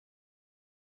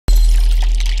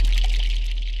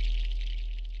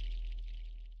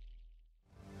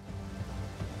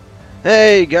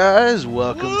Hey guys,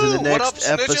 welcome to the Woo! What up, next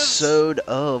snitches? episode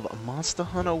of Monster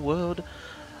Hunter World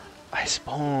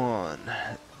Iceborne.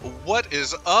 What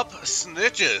is up,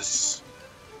 snitches?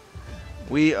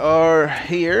 We are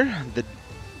here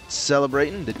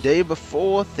celebrating the day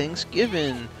before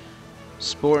Thanksgiving,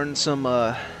 sporting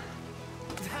some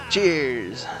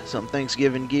cheers, some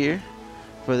Thanksgiving gear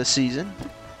for the season.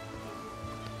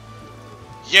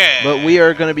 Yeah! But we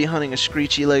are going to be hunting a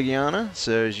Shrieking Legiana,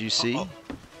 so as you see, Uh-oh.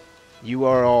 you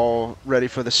are all ready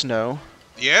for the snow.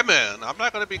 Yeah, man. I'm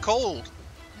not gonna be cold.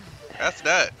 F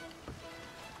that.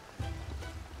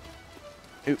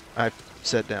 Oop, I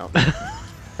sat down. I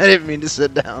didn't mean to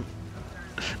sit down.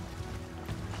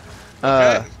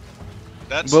 Okay.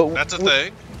 That's a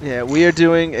thing. Yeah, we are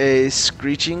doing a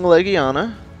Shrieking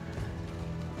Legiana.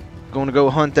 Going to go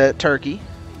hunt that turkey.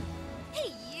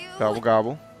 Hey, you! Gobble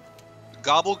gobble.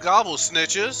 Gobble gobble,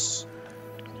 snitches.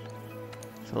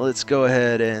 So let's go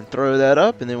ahead and throw that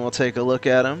up, and then we'll take a look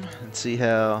at him and see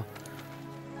how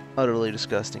utterly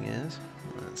disgusting he is.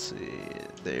 Let's see.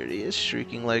 There it is,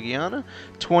 Shrieking Legiana.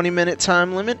 20-minute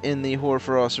time limit in the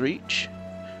Hoarfrost Reach.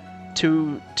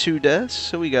 Two deaths,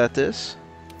 so we got this.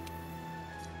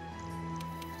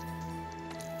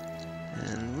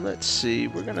 And let's see,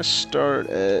 we're gonna start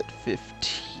at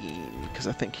 15 because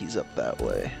I think he's up that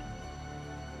way.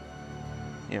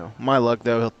 You know, my luck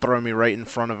though, he'll throw me right in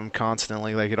front of him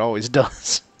constantly like it always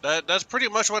does. That's pretty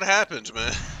much what happens,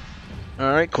 man.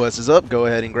 Alright, quest is up. Go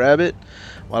ahead and grab it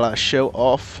while I show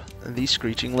off the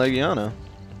Shrieking Legiana.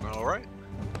 Alright.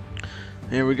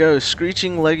 Here we go,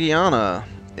 Shrieking Legiana.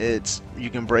 You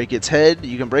can break its head,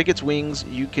 you can break its wings,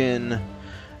 you can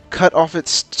cut off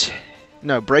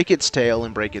break its tail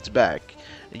and break its back.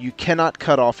 You cannot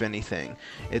cut off anything.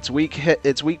 Its weak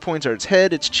points are its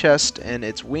head, its chest, and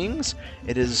its wings.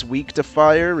 It is weak to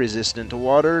fire, resistant to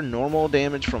water, normal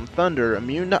damage from thunder,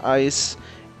 immune to ice,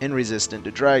 and resistant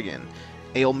to dragon.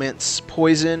 Ailments,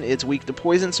 poison. It's weak to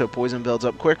poison, so poison builds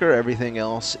up quicker. Everything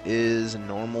else is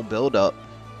normal build up.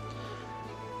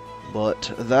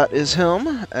 But that is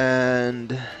him,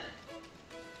 and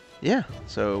yeah,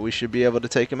 so we should be able to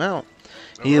take him out.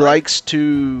 He likes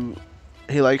to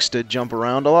jump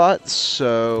around a lot,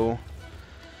 so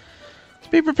let's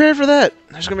be prepared for that.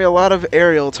 There's gonna be a lot of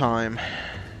aerial time.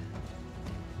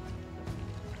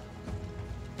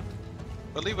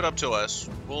 But leave it up to us.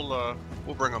 We'll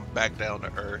bring them back down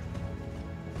to earth,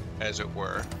 as it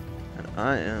were. And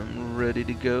I am ready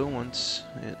to go once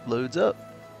it loads up.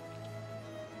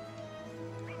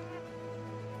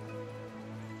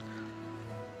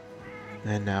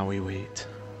 And now we wait.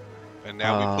 And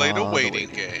now we play the waiting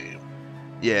game.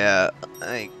 Yeah,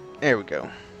 there we go.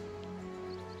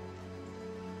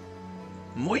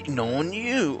 I'm waiting on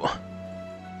you.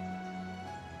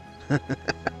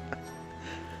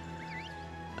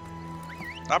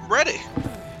 I'm ready.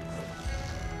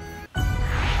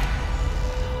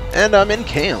 And I'm in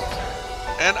camp.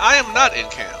 And I am not in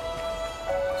camp.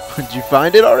 Did you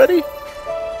find it already?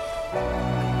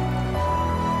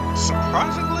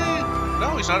 Surprisingly,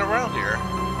 no, he's not around here.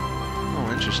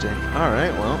 Oh, interesting.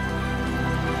 Alright, well.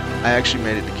 I actually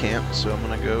made it to camp, so I'm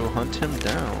gonna go hunt him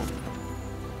down.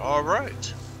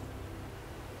 Alright.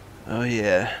 Oh,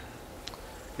 yeah.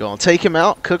 Gonna take him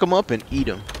out, cook him up, and eat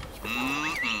him.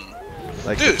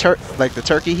 Like the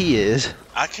turkey he is.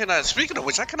 Speaking of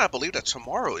which, I cannot believe that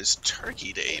tomorrow is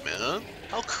Turkey Day, man.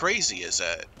 How crazy is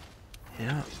that?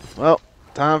 Yeah. Well,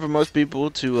 time for most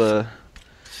people to,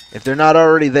 if they're not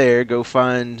already there, go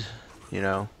find, you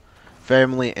know,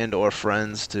 family and or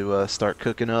friends to start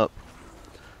cooking up.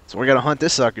 So we're gonna hunt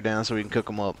this sucker down so we can cook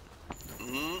him up.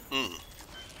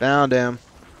 Found him.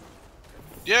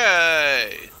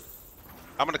 Yay!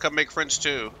 I'm gonna come make friends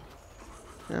too.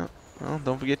 Yeah. Well,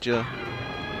 don't forget you.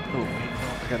 Oh,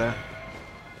 I gotta.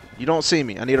 You don't see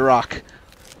me. I need a rock.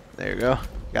 There you go.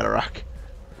 Got a rock.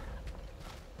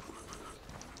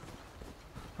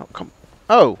 Oh, come.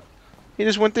 Oh, he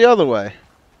just went the other way.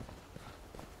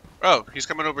 Oh, he's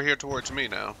coming over here towards me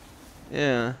now.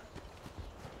 Yeah.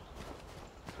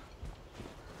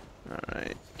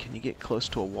 Alright. Can you get close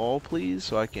to a wall, please,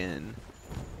 so I can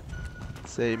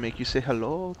make you say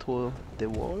hello to the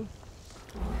wall?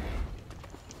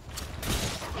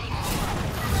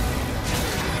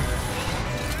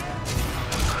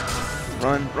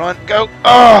 Run, run, go!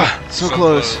 Ah, so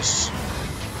close.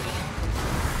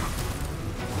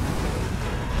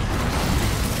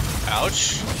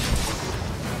 Ouch.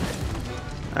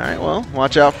 Alright, well,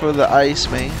 watch out for the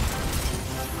ice, man.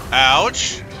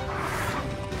 Ouch.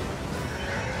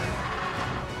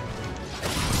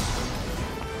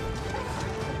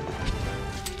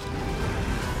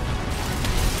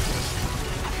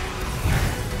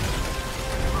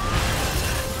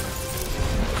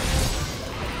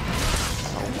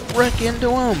 wreck into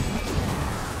him.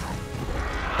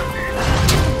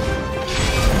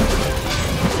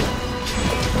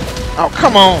 Oh,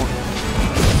 come on.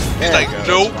 He's There like, you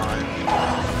go, nope. that's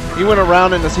fine. He went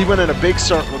around in this. He went in a big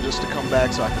circle just to come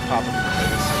back so I could pop him in the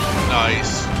face.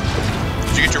 Nice.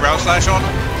 Did you get your round slash on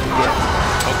him? Yeah.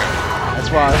 Okay.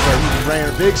 That's why I was like, he just ran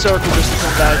in a big circle just to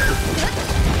come back.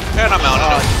 And I'm out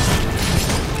of it.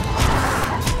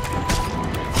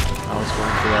 I was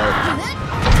going for that.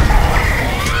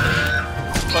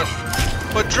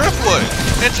 But Driftwood,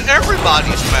 it's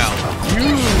everybody's mount.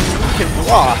 You can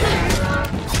block.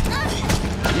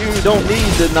 You don't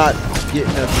need to not get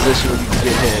in a position where you can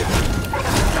get hit.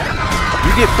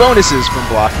 You get bonuses from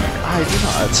blocking. I do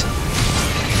not.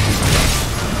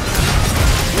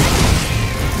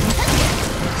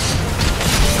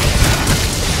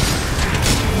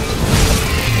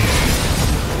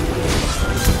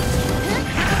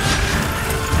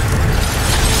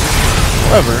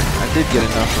 However, I did get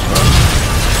enough of a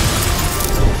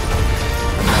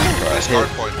Nice hard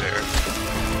point there.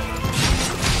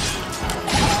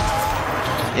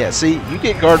 Yeah, see, you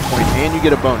get guard point and you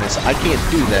get a bonus. I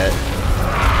can't do that.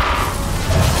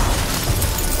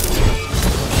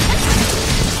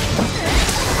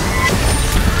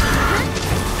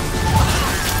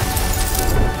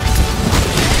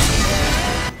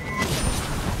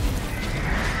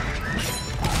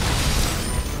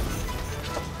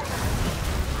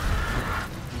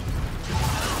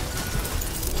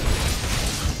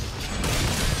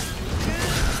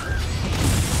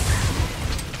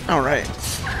 All right.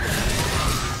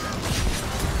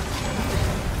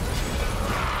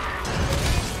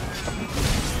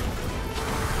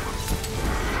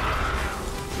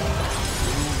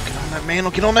 Get on that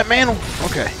mantle, get on that mantle.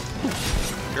 Okay.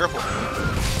 Careful.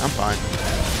 I'm fine.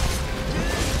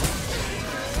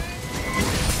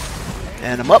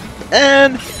 And I'm up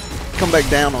and come back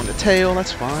down on the tail.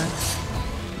 That's fine.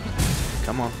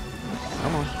 Come on.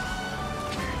 Come on.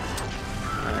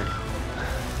 Alright.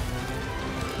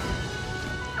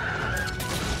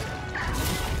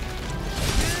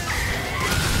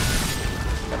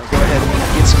 Gotta go ahead and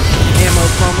get some ammo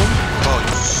from him. Oh,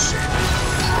 you shit.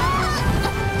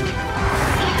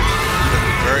 At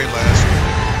the very last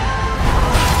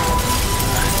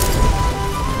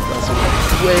Also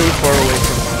way far away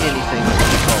from anything that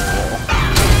we call wall.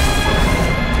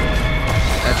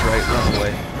 That's right, run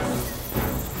away.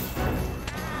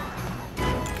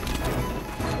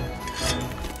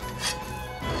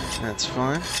 That's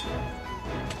fine.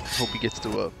 Hope he gets to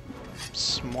a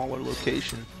smaller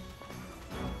location.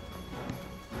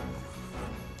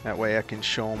 That way I can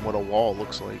show him what a wall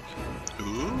looks like.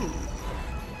 Ooh.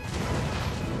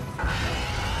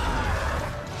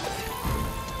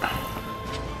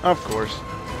 Of course.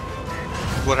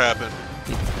 What happened?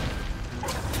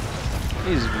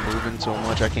 He's moving so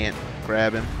much I can't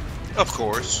grab him. Of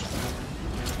course.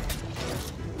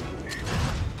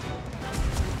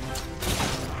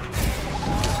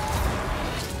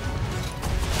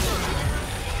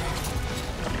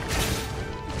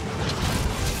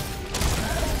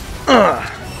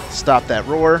 Stop that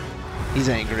roar. He's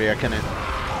angry. I could have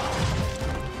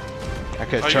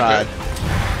tried.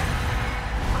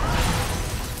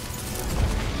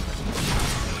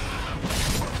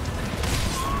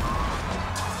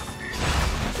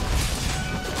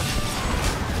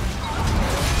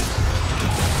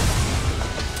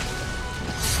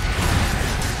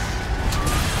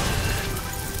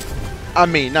 I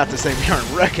mean, not to say we aren't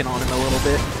wrecking on him a little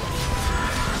bit.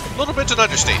 A little bit's an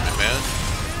understatement, man.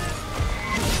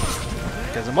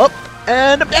 Because I'm up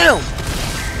and I'm down.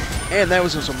 And that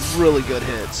was some really good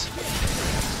hits.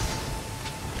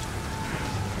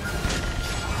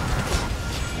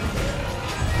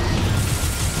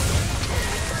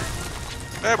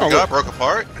 There we go, broke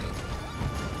apart.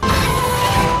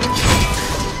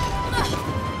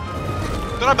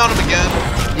 Did I mount him again?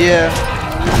 Yeah.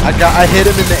 I hit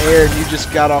him in the air and you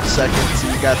just got off second, so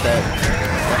you got that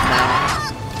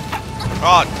mount.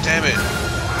 Oh, damn it.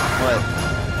 What?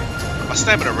 My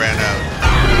stamina ran out.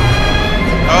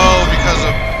 Oh, because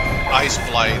of ice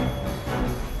blight.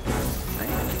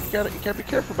 You gotta be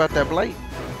careful about that blight.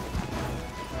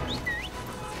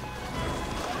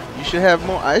 You should have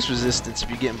more ice resistance if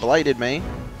you're getting blighted, man.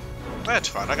 That's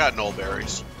fine, I got null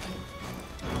berries.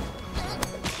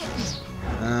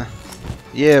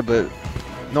 Yeah, but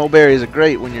null berries are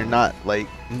great when you're not, like,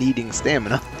 needing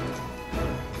stamina.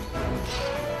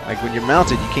 Like, when you're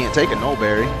mounted, you can't take a null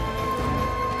berry.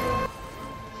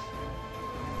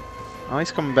 Oh,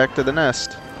 he's coming back to the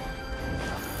nest.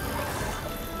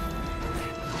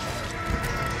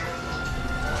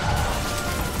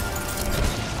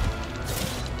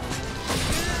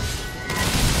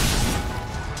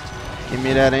 Give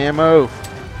me that ammo.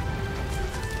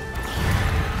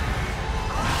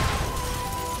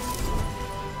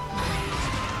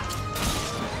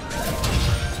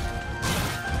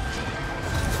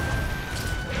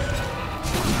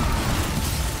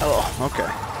 Oh,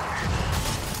 okay.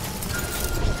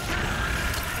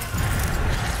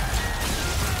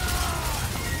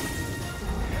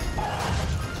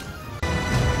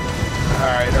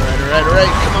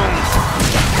 Alright, come on.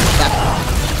 Stop.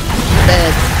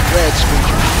 Bad red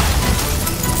screecher.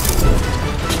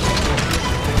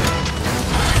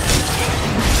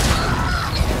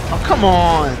 Oh, come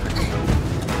on.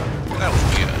 That was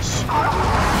BS.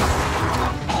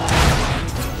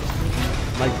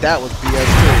 Like, that was BS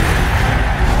too.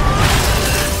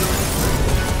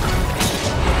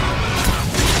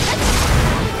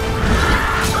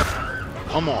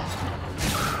 Come on.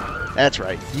 That's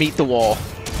right. Meet the wall.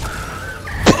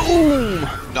 Boom!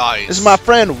 Nice. This is my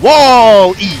friend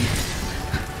Wall-E.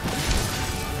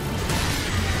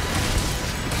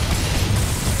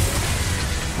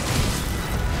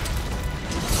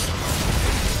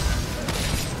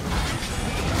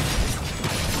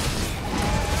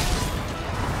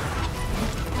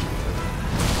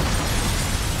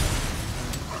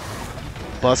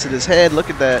 Busted his head. Look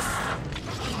at that.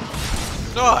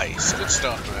 Nice. Good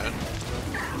stuff, man.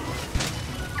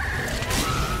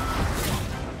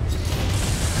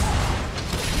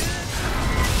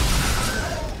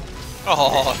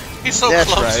 Oh, he's so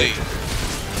That's clumsy.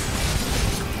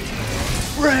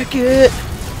 Right. Wreck it!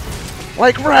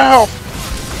 Like Ralph!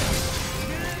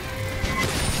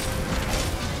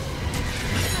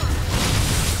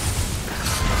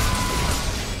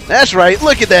 That's right,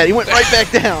 look at that, he went right back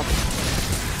down.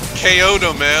 KO'd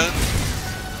him, man.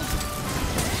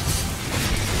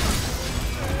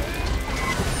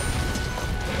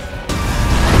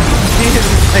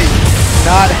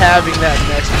 Not having that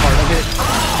next part of it.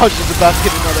 I was just about to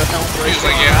get another health break. He's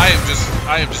like, yeah,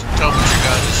 I am just done with you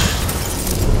guys.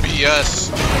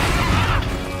 BS.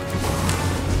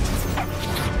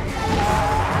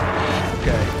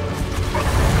 Okay.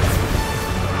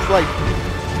 It's like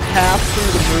half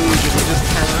through the move and he just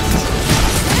turns.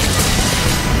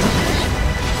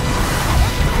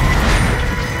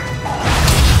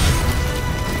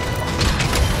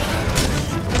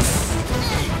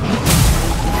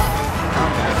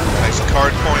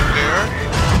 Card point there.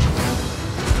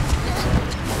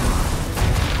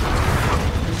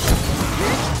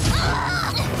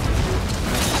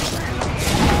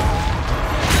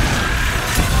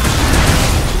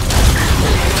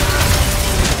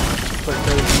 Put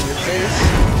those in your face.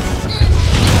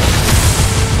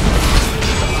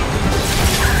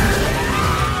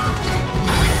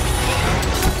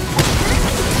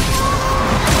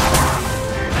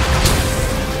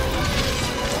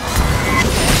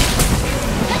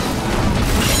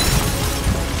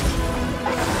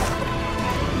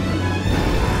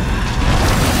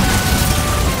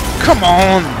 Come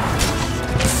on!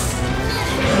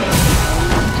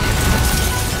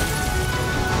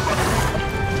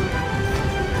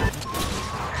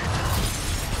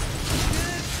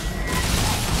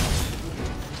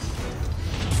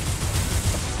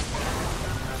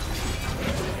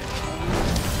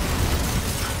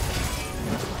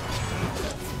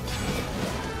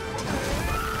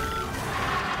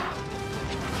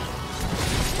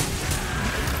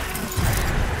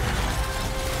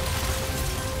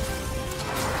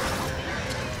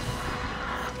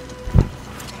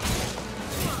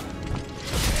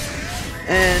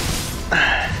 And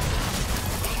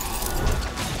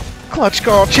clutch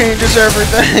call changes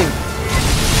everything.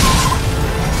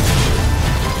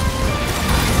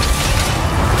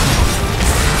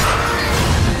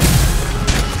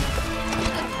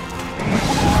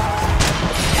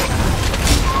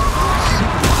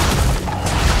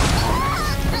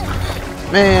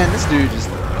 Man, this dude just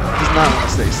does not want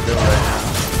to stay still right now.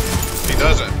 He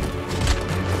doesn't.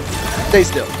 Stay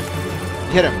still.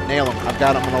 Hit him. Nail him. I've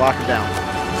got him. I'm going to lock him down.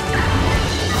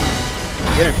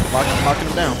 Get him. Locking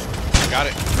him down. Got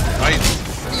it. Nice.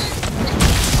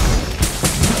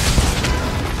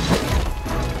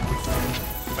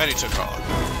 And he took all.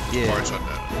 Yeah. Parts on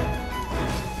that.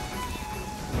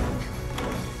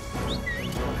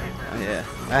 Yeah.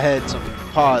 I had some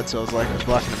pods, so I was like, I was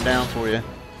blocking him down for you.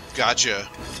 Gotcha.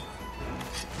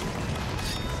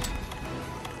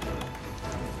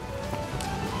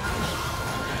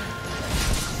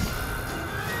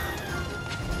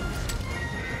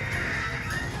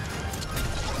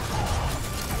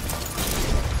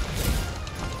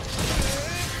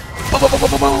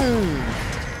 Boom!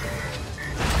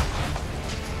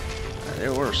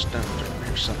 There were stones around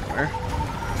here somewhere.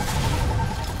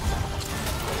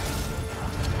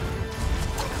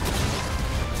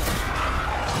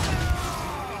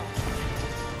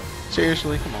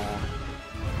 Seriously, come on.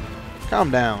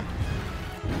 Calm down.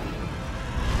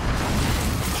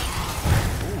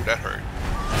 Ooh, that hurt.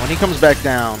 When he comes back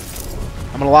down,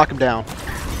 I'm gonna lock him down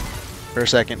for a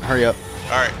second. Hurry up.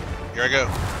 Alright, here I go.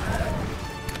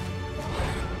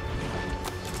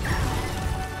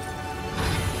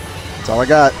 That's all I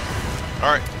got.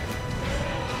 Alright.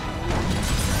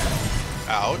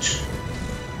 Ouch.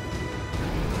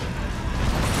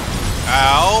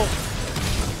 Ow.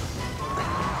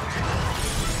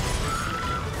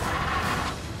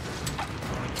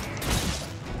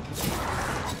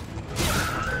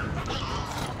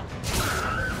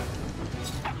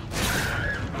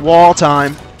 Wall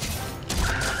time.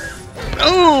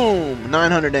 Boom!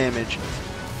 900 damage.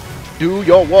 Do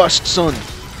your worst, son.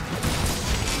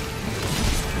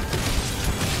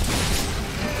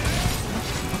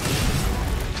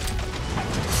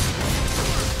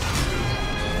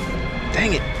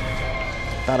 Dang it.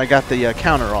 Thought I got the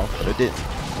counter off, but I didn't.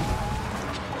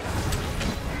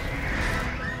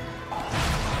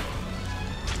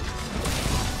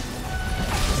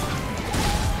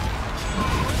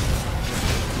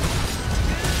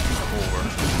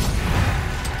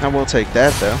 I will take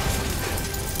that, though.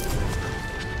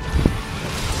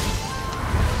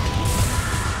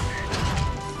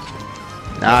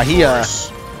 Nah, he, I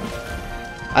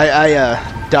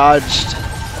dodged,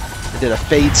 I did a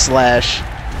fade slash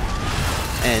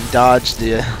and dodged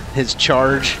his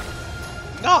charge.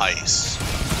 Nice.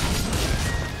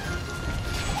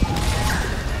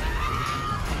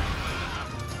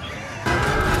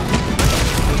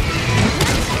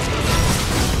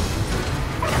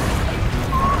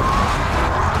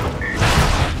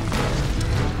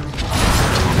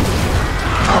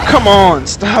 Oh, come on,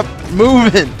 stop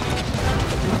moving.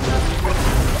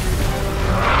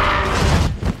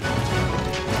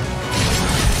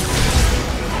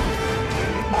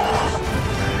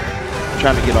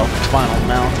 Trying to get off the final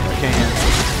mount if I can.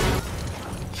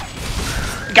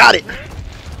 Got it!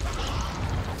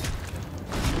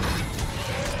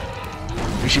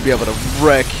 We should be able to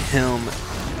wreck him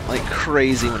like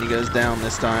crazy when he goes down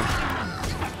this time.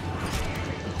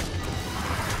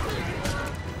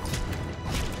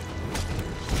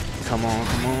 Come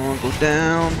on, go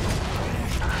down.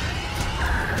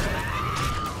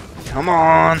 Come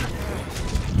on.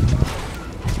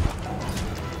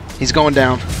 He's going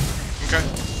down. Okay,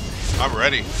 I'm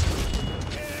ready.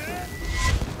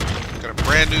 Got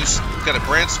a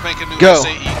brand spanking new Go.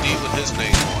 SAED with his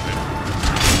name on it.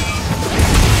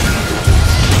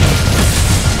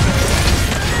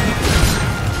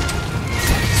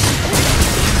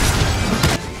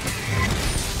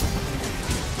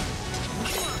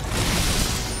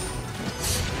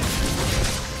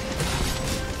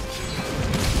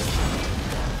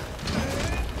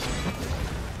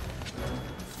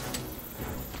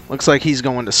 Looks like he's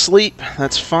going to sleep.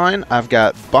 That's fine. I've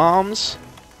got bombs.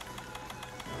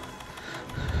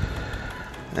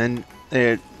 And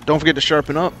don't forget to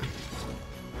sharpen up.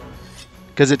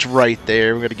 Because it's right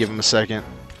there. We're going to give him a second.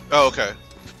 Oh, okay.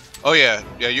 Oh, yeah.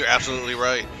 Yeah, you're absolutely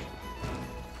right.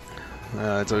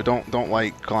 So don't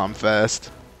like climb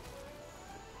fast.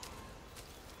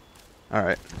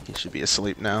 Alright. He should be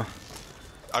asleep now.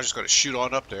 I was just going to shoot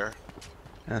on up there.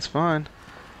 That's fine.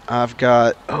 I've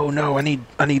got... Oh, no. I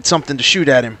need something to shoot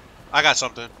at him. I got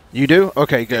something. You do?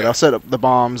 Okay, good. Yeah. I'll set up the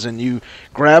bombs, and you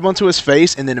grab onto his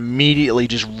face, and then immediately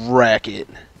just wreck it.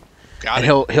 Got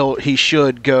And it. he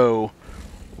should go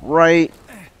right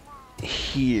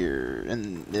here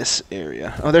in this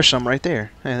area. Oh, there's some right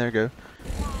there. Hey, there we go.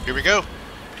 Here we go.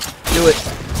 Do it,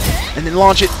 and then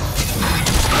launch it.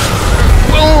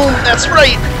 Boom! That's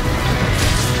right.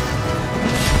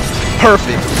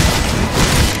 Perfect.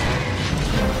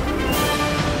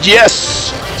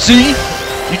 Yes. See?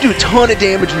 You do a ton of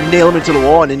damage when you nail them into the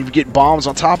wall, and then you get bombs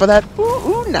on top of that.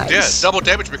 Ooh, nice. Yeah, double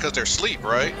damage because they're asleep,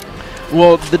 right?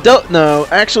 Well, no,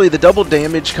 actually, the double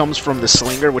damage comes from the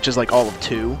slinger, which is like all of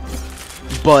 2.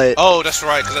 But oh, that's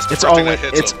right, because that's the it's first thing only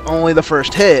that hits them. only the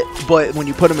first hit. But when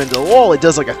you put them into the wall, it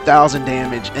does like 1,000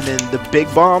 damage, and then the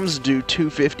big bombs do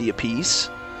 250 apiece.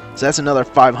 So that's another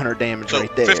 500 damage So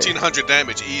right there. 1,500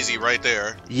 damage easy right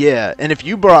there. Yeah, and if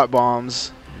you brought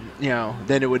bombs, you know,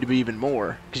 then it would be even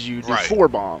more because you do Right. 4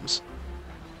 bombs.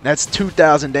 That's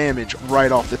 2,000 damage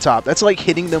right off the top. That's like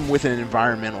hitting them with an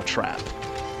environmental trap.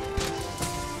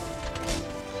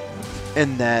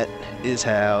 And that is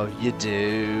how you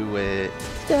do it.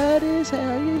 That is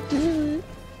how you do it.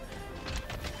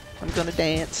 I'm gonna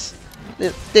dance.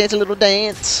 Dance a little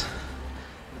dance.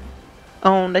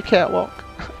 On the catwalk.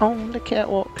 On the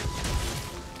catwalk.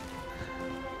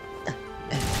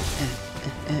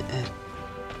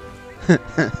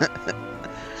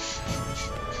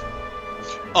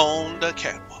 on the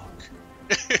catwalk.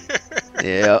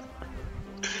 Yeah.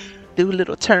 Do a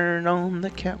little turn on the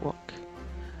catwalk.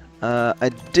 I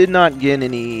did not get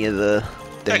any of the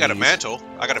things. I got a mantle.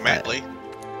 I got a mantle.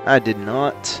 I did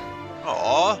not.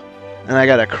 Aw. And I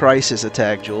got a crisis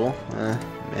attack, Jewel.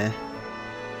 Meh.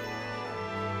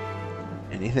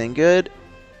 Anything good?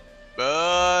 He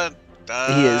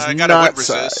is I got a not whip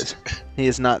resist. sized. He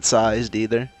is not sized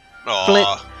either.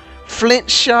 Aw. Flint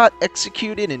shot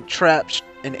executed and trapped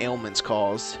and ailments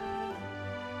caused.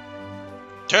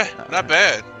 Not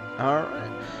bad.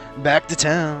 Alright. Back to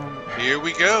town. Here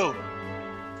we go.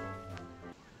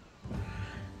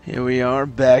 Here we are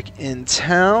back in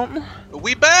town.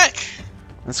 We back.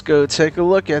 Let's go take a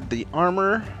look at the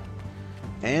armor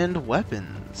and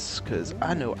weapons. Because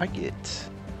I know I get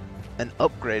an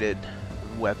upgraded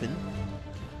weapon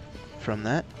from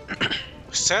that.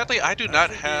 Sadly, I do not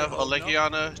have a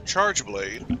Legiana charge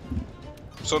blade.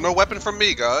 So no weapon from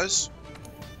me, guys.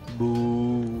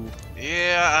 Boo.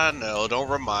 Yeah, I know. Don't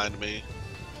remind me.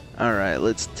 Alright,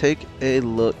 let's take a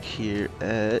look here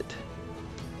at...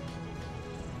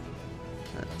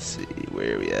 Let's see,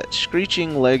 where are we at?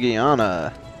 Shrieking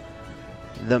Legiana.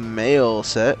 The male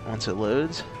set, once it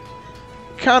loads.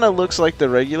 Kind of looks like the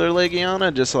regular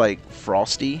Legiana, just like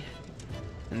frosty.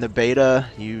 In the beta,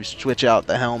 you switch out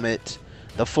the helmet,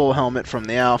 the full helmet from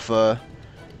the alpha.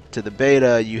 To the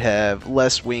beta, you have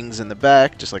less wings in the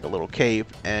back, just like a little cape,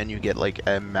 and you get like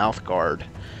a mouth guard.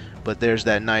 But there's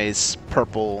that nice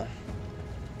purple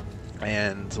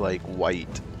and like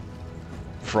white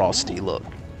frosty look.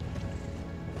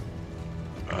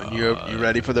 You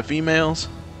ready for the females?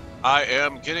 I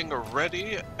am getting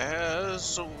ready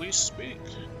as we speak.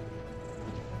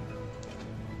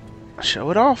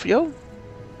 Show it off, yo.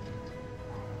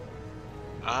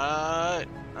 Oh,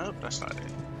 that's not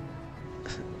it.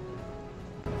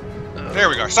 There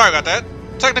we go. Sorry about that.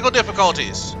 Technical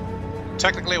difficulties.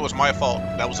 Technically, it was my fault.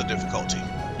 That was a difficulty.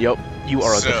 Yep, you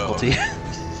are a So- difficulty.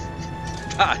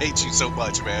 I hate you so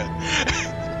much, man.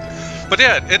 But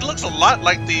yeah, it looks a lot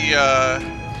like the,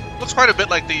 looks quite a bit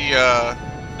like the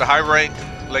high rank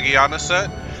Legiana set.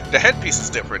 The headpiece is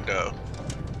different though.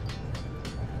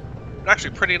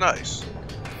 Actually, pretty nice.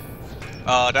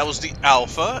 That was the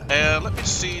alpha, and let me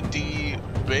see the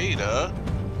beta.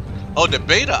 Oh, the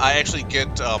beta, I actually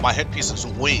get my headpiece's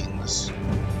wings.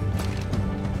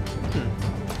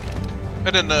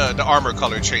 And then the armor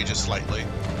color changes slightly.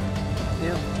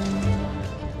 Yeah.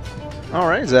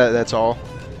 Alright, that's all.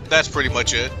 That's pretty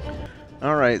much it.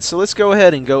 Alright, so let's go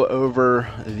ahead and go over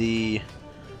the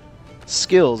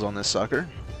skills on this sucker.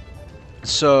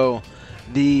 So,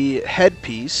 the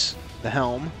headpiece, the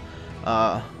helm,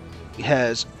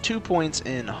 has 2 points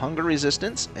in hunger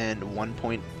resistance and 1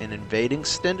 point in invading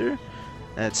extender.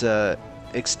 That's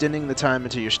extending the time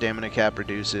until your stamina cap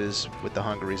reduces with the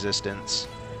hunger resistance,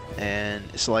 and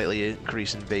slightly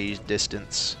increase invade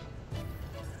distance.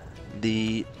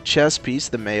 The chest piece,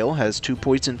 the male, has 2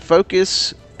 points in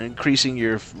focus, increasing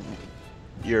your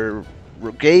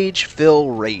gauge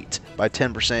fill rate by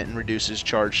 10% and reduces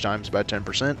charge times by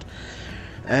 10%.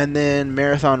 And then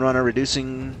marathon runner,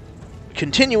 reducing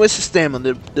continuous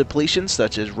stamina depletion,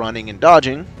 such as running and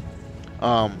dodging,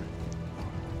 by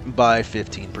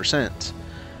 15%.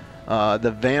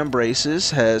 The Van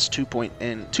Braces has 2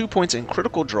 points in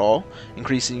critical draw,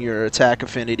 increasing your attack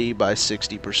affinity by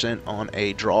 60% on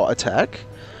a draw attack.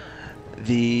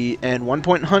 And 1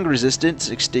 point in hunger resistance,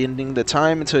 extending the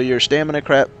time until your stamina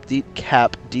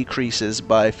cap decreases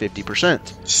by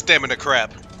 50%. Stamina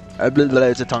crap.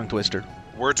 It's a tongue twister.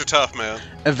 Words are tough, man.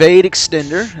 Evade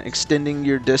extender, extending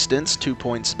your distance, 2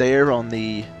 points there on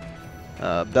the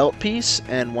belt piece,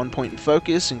 and 1 point in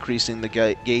focus, increasing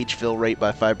the gauge fill rate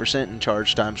by 5% and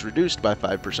charge times reduced by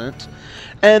 5%.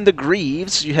 And the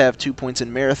Greaves, you have 2 points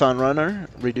in Marathon Runner,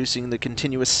 reducing the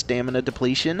continuous stamina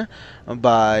depletion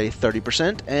by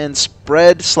 30%, and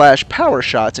Spread/Power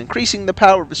Shots, increasing the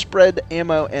power of spread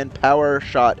ammo and power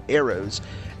shot arrows,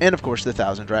 and of course the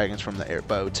 1,000 Dragons from the air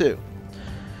bow too,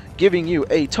 giving you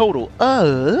a total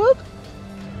of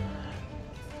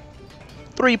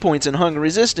 3 points in hunger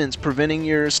resistance, preventing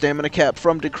your stamina cap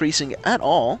from decreasing at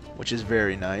all, which is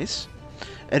very nice.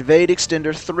 Evade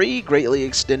extender 3, greatly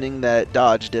extending that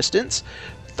dodge distance.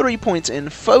 3 points in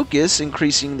focus,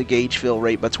 increasing the gauge fill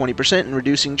rate by 20% and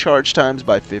reducing charge times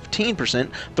by 15%.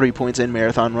 3 points in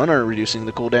marathon runner, reducing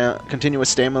the cooldown continuous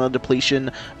stamina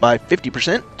depletion by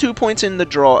 50%. 2 points in the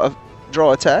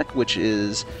draw attack, which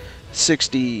is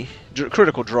 60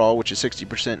 critical draw, which is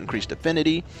 60% increased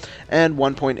affinity, and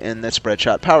 1 point in the spread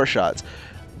shot power shots.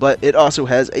 But it also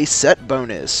has a set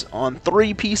bonus on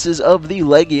 3 pieces of the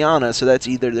Legiana, so that's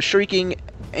either the Shrieking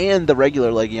and the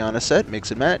regular Legiana set,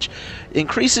 mix and match,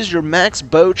 increases your max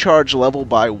bow charge level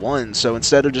by 1. So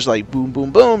instead of just like boom,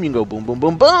 boom, boom, you can go boom, boom,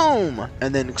 boom, boom,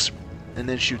 and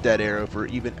then shoot that arrow for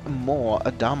even more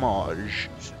damage.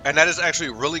 And that is actually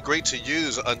really great to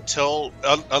use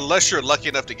unless you're lucky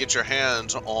enough to get your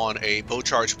hands on a bow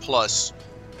charge plus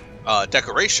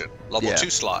decoration level 2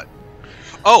 slot.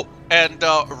 Oh, and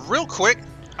real quick,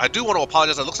 I do want to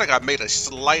apologize. It looks like I made a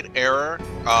slight error.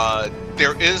 I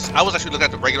was actually looking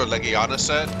at the regular Legiana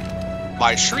set.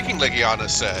 My Shrieking Legiana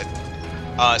set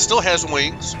still has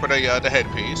wings for the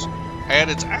headpiece, and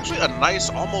it's actually a nice,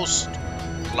 almost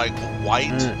like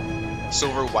white,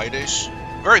 silver whitish,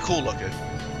 very cool looking.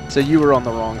 So you were on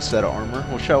the wrong set of armor.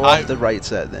 We'll show off the right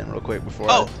set then, real quick, before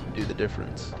I do the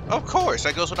difference. Of course,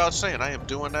 that goes without saying. I am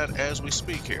doing that as we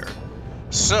speak here.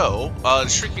 So,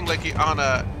 Shrieking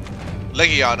Legiana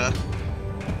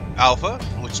Alpha,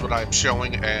 which is what I'm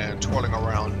showing and twirling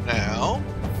around now.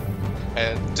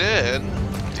 And then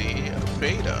the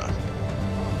Beta,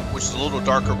 which is a little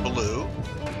darker blue.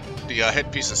 The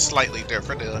headpiece is slightly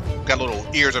different. Got little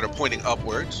ears that are pointing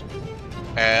upwards.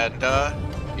 And,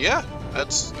 yeah,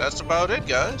 that's about it,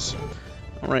 guys.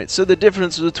 Alright, so the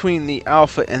difference between the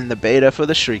Alpha and the Beta for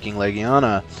the Shrieking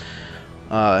Legiana.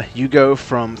 You go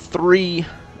from 3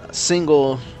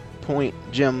 single point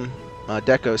gem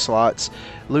deco slots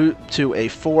to a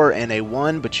 4 and a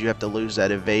 1, but you have to lose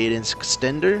that evade and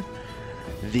extender.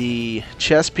 The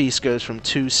chest piece goes from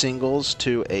 2 singles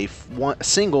to a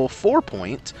single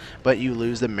 4-point, but you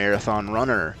lose the marathon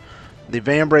runner. The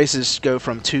van braces go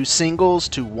from 2 singles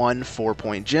to 1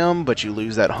 4-point gem, but you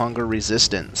lose that hunger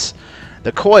resistance.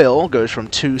 The coil goes from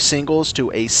 2 singles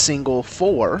to a single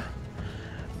 4,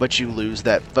 but you lose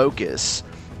that focus.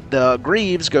 The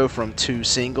greaves go from 2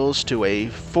 singles to a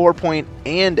 4-point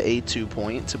and a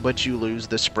 2-point, but you lose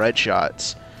the spread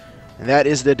shots. And that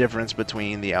is the difference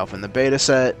between the Alpha and the Beta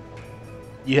set.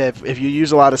 If you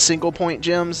use a lot of single point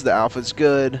gems, the Alpha's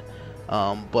good,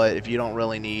 but if you don't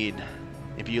really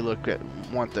if you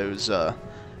want those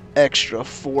extra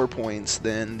 4 points,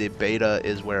 then the Beta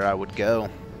is where I would go.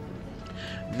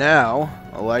 Now,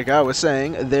 like I was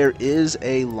saying, there is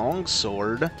a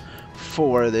longsword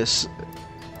for this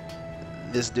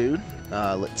dude.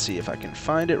 Let's see if I can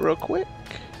find it real quick.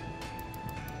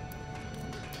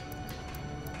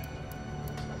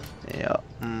 Yeah.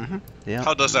 Yeah.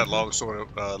 How does that longsword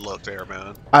look there,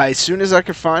 man? As soon as I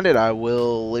can find it, I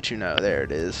will let you know. There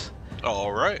it is.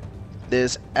 All right.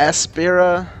 There's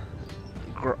Aspera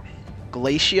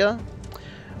Glacia.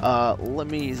 Let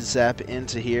me zap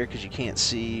into here because you can't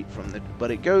see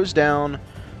but it goes down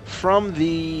from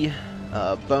the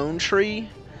bone tree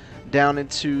down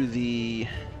into the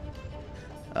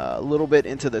little bit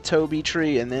into the Toby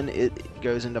tree, and then it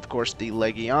goes into, of course, the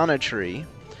Legiana tree.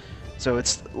 So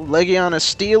it's Legiana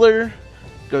Stealer,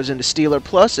 goes into Stealer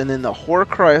Plus, and then the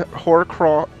Horcry blah,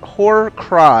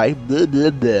 blah,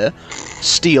 blah,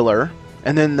 Stealer,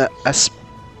 and then the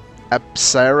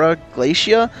Apsara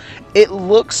Glacia. It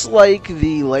looks like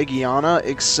the Legiana,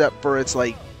 except for it's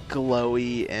like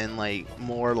glowy and like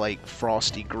more like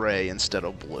frosty gray instead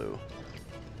of blue.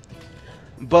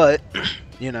 But,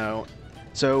 you know,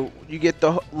 so you get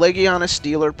the Legiana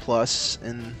Stealer Plus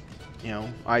and, you know,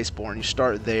 Iceborne. You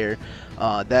start there.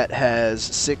 That has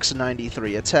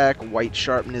 693 attack, white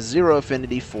sharpness, 0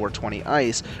 affinity, 420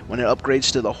 ice. When it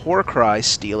upgrades to the Horcry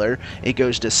Stealer, it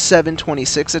goes to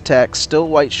 726 attack, still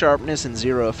white sharpness and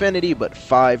 0 affinity, but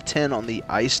 510 on the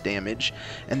ice damage.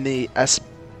 And the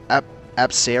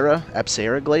Apsara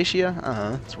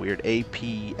Glacia, it's weird,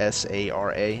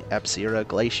 A-P-S-A-R-A, Apsara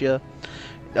Glacia.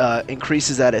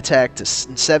 Increases that attack to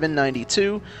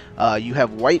 792. You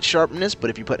have white sharpness,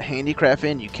 but if you put handicraft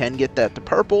in, you can get that to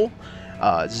purple.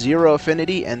 0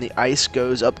 affinity, and the ice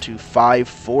goes up to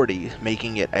 540,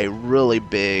 making it a really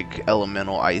big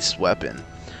elemental ice weapon.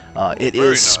 It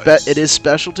is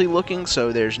specialty looking,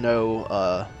 so there's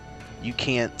no you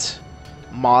can't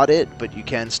mod it, but you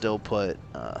can still put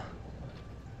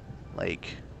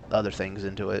like other things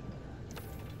into it,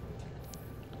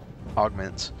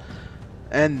 augments.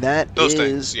 And that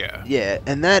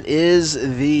and that is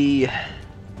the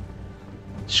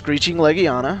Shrieking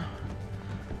Legiana.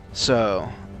 So,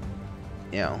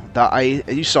 you know,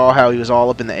 you saw how he was all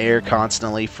up in the air,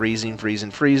 constantly freezing.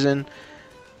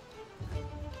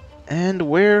 And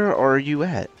where are you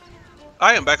at?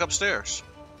 I am back upstairs.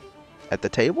 At the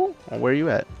table? Or where are you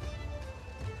at?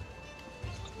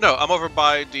 No, I'm over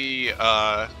by the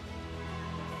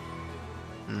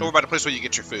over by the place where you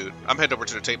get your food. I'm heading over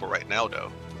to the table right now,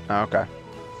 though. Okay.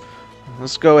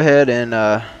 Let's go ahead and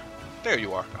there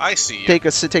you are. I see you. Take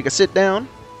a sit down.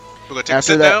 We're gonna take a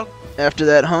sit down. After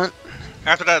that hunt,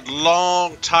 After that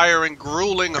long, tiring,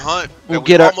 grueling hunt We'll that we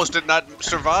get our- almost did not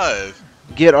survive.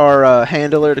 Get our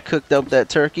handler to cook up that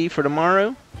turkey for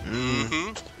tomorrow.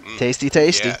 Mm-hmm. Tasty,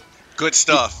 tasty. Yeah. Good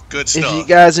stuff. Good If you stuff.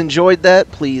 guys enjoyed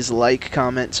that, please like,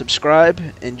 comment, subscribe.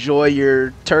 Enjoy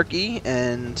your turkey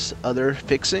and other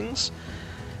fixings.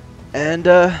 And,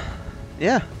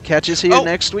 yeah, catch us here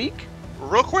next week.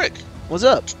 Real quick. What's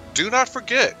up? Do not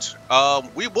forget,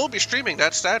 we will be streaming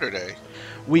that Saturday.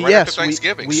 Right after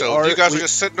Thanksgiving. We so are, if you guys are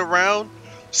just sitting around,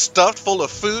 stuffed full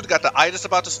of food, got the itis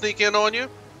about to sneak in on you,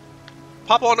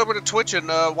 pop on over to Twitch and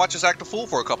watch us act a fool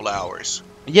for a couple of hours.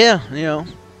 Yeah, you know,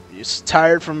 you're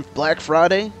tired from Black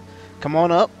Friday, come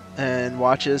on up and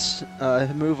watch us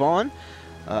move on.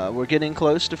 We're getting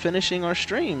close to finishing our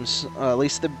streams, at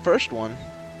least the first one.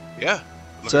 Yeah.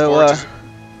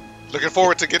 Looking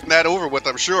forward to getting that over with,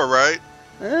 I'm sure, right?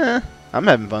 I'm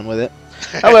having fun with it.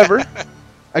 However,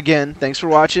 again, thanks for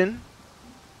watching.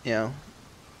 You know.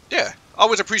 Yeah.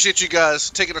 Always appreciate you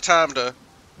guys taking the time to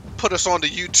put us on the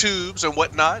YouTubes and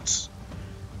whatnots.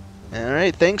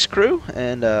 Alright, thanks crew,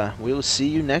 and we will see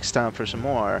you next time for some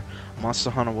more Monster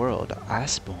Hunter World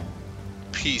Iceborne.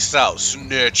 Peace out,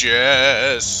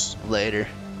 snitches. Later.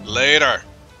 Later.